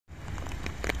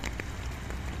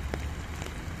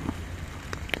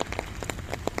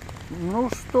Ну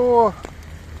что,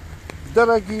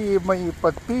 дорогие мои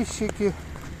подписчики,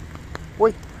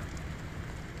 ой,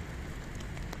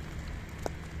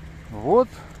 вот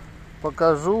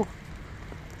покажу,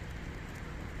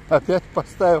 опять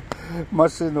поставил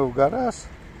машину в гараж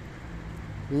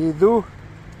и иду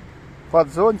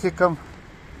под зонтиком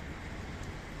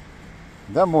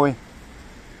домой.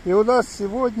 И у нас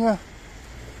сегодня,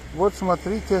 вот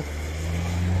смотрите,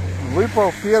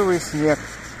 выпал первый снег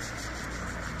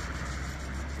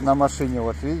на машине,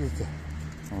 вот видите,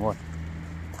 вот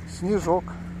снежок,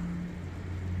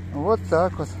 вот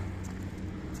так вот,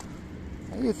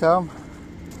 и там,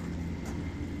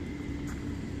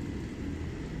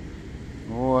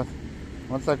 вот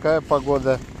такая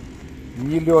погода,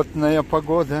 нелетная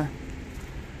погода,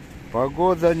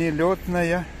 погода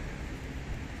нелетная,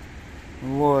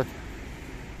 вот.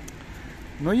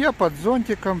 Но я под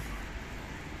зонтиком,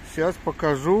 сейчас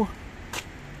покажу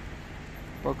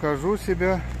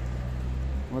себя.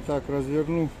 Вот так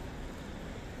разверну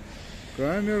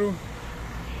камеру.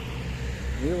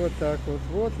 И вот так вот.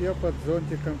 Вот я под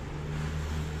зонтиком.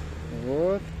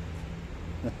 Вот.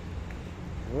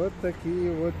 Вот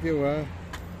такие вот дела.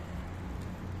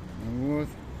 Вот.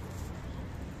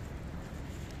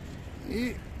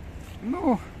 И,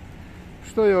 ну,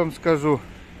 что я вам скажу?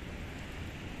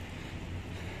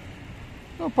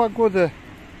 Ну, погода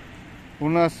у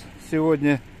нас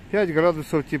сегодня 5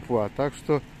 градусов тепла, так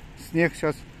что снег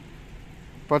сейчас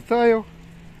потаял,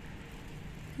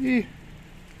 и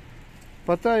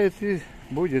потает, и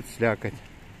будет слякоть.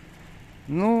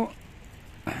 Ну,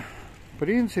 в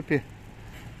принципе,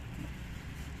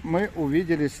 мы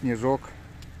увидели снежок.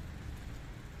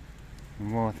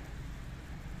 Вот.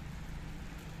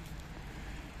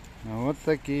 Вот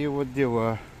такие вот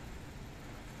дела.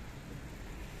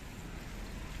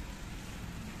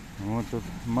 Вот тут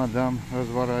мадам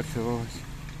разворачивалась.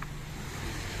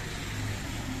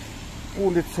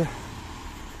 Улица.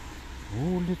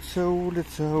 Улица,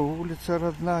 улица, улица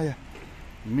родная.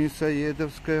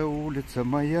 Мясоедовская улица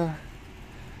моя.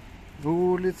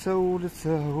 Улица,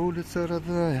 улица, улица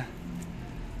родная.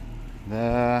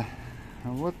 Да,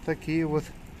 вот такие вот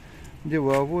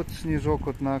дела. Вот снежок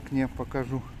вот на окне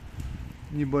покажу.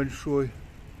 Небольшой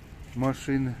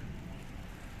машины.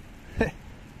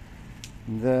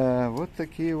 Да, вот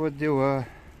такие вот дела.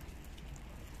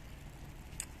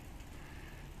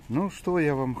 Ну, что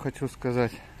я вам хочу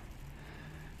сказать.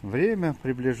 Время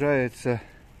приближается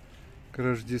к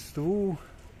Рождеству.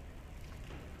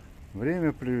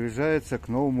 Время приближается к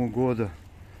Новому году.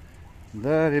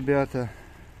 Да, ребята.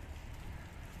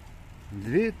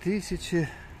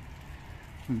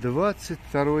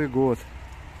 2022 год.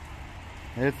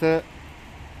 Это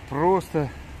просто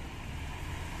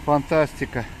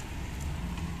фантастика.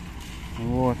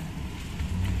 Вот.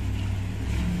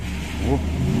 О,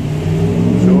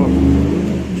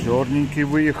 черненький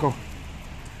выехал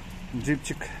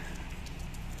джипчик.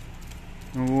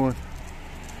 Вот.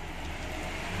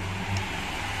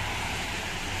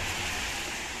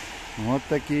 Вот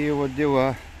такие вот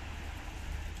дела.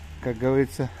 Как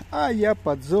говорится, а я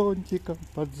под зонтиком,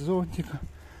 под зонтиком.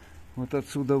 Вот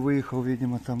отсюда выехал,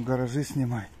 видимо, там гаражи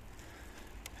снимает.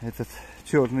 Этот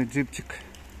черный джипчик.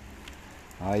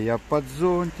 А я под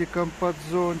зонтиком, под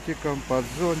зонтиком, под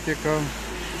зонтиком.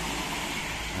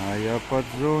 А я под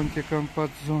зонтиком, под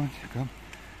зонтиком,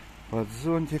 под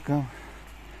зонтиком.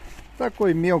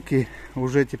 Такой мелкий,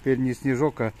 уже теперь не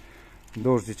снежок, а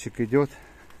дождичек идет.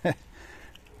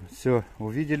 Все,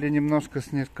 увидели немножко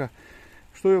снежка.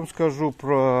 Что я вам скажу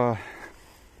про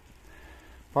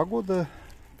погоду?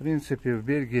 В принципе, в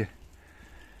Бельгии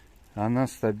она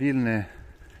стабильная.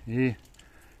 И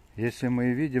если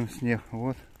мы видим снег,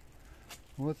 вот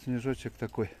снежочек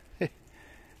такой.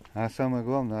 А самое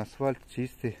главное, асфальт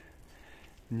чистый.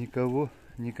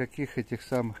 Никаких этих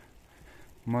самых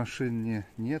машин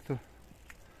нету.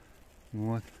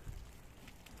 Вот.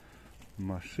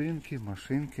 Машинки.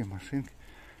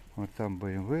 Вот там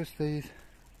БМВ стоит.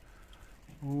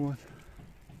 Вот.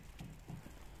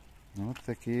 Вот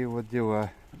такие вот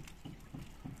дела.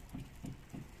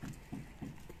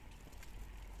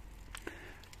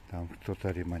 Там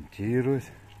кто-то ремонтирует,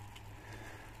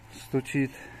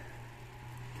 стучит.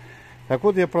 Так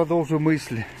вот, я продолжу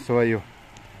мысль свою.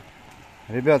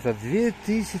 Ребята,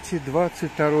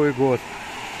 2022 год.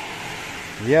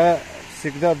 Я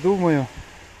всегда думаю,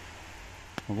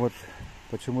 вот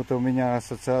почему-то у меня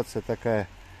ассоциация такая.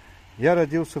 Я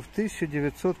родился в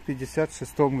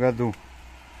 1956 году.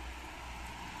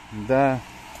 Да.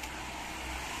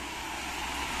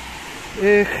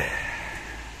 Эх,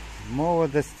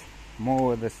 молодость.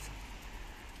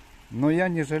 Но я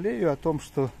не жалею о том,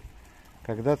 что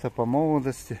когда-то по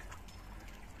молодости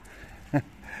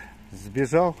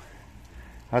сбежал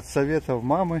от советов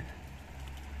мамы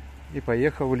и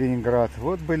поехал в Ленинград.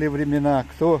 Вот были времена.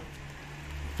 Кто,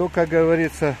 как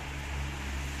говорится,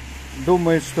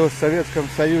 думает, что в Советском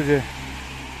Союзе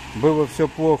было все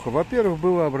плохо. Во-первых,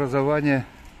 было образование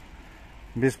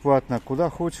бесплатно. Куда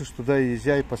хочешь, туда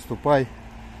езжай, поступай.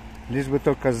 Лишь бы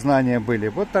только знания были.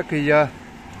 Вот так и я,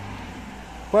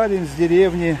 парень с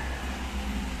деревни,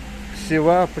 с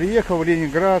села, приехал в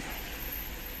Ленинград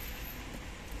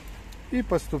и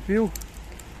поступил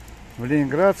в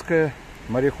Ленинградское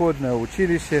мореходное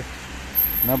училище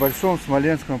на Большом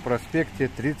Смоленском проспекте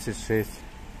 36.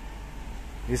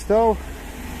 И стал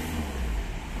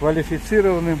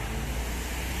квалифицированным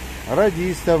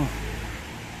радистом.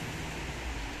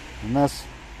 У нас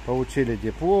получили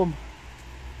диплом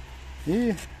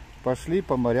и пошли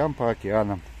по морям, по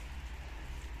океанам.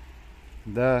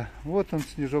 Да, вот он,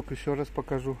 снежок, еще раз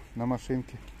покажу на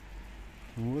машинке.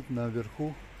 Вот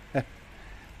наверху.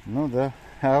 Ну да,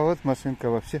 а вот машинка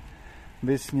вообще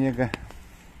без снега.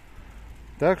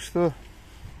 Так что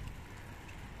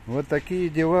вот такие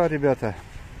дела, ребята.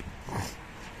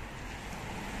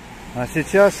 А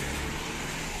сейчас,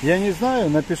 я не знаю,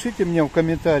 напишите мне в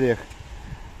комментариях.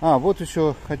 Вот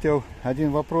еще хотел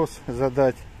один вопрос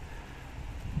задать.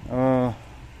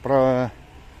 Про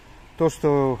то,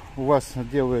 что у вас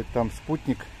делают там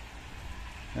спутник.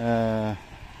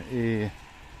 И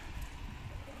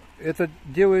это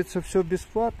делается все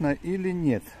бесплатно или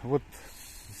нет? Вот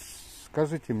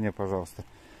скажите мне, пожалуйста.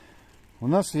 У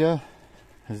нас я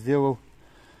сделал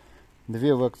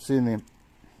 2 вакцины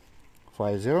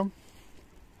Pfizer.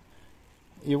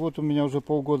 И вот у меня уже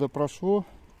полгода прошло.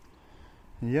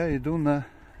 Я иду на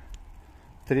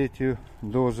 3-ю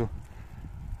дозу.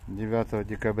 9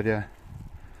 декабря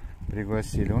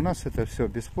пригласили. У нас это все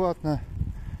бесплатно.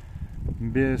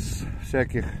 Без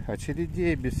всяких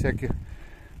очередей, без всяких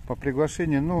по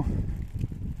приглашению. Ну,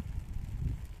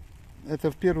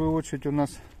 это в первую очередь у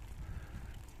нас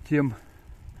тем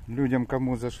людям,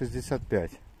 кому за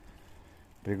 65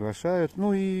 приглашают.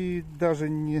 Ну и даже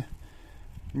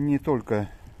не только.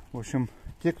 В общем,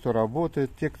 те, кто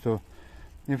работает, те, кто...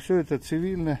 И все это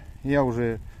цивильно. Я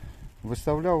уже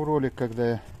выставлял ролик,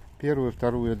 когда я 1-ю,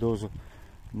 2-ю дозу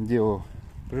делал.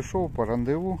 Пришел по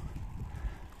рандеву,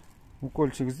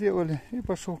 укольчик сделали и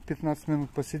пошел. 15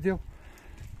 минут посидел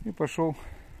и пошел.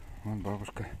 Вот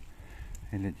бабушка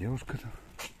или девушка там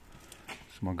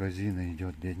с магазина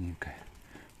идет, бедненькая.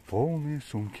 Полные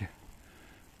сумки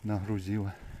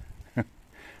нагрузила.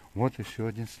 Вот еще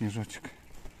один снежочек.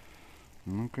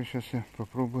 Ну-ка, сейчас я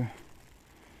попробую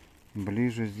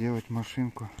ближе сделать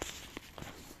машинку.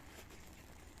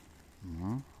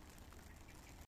 Ну.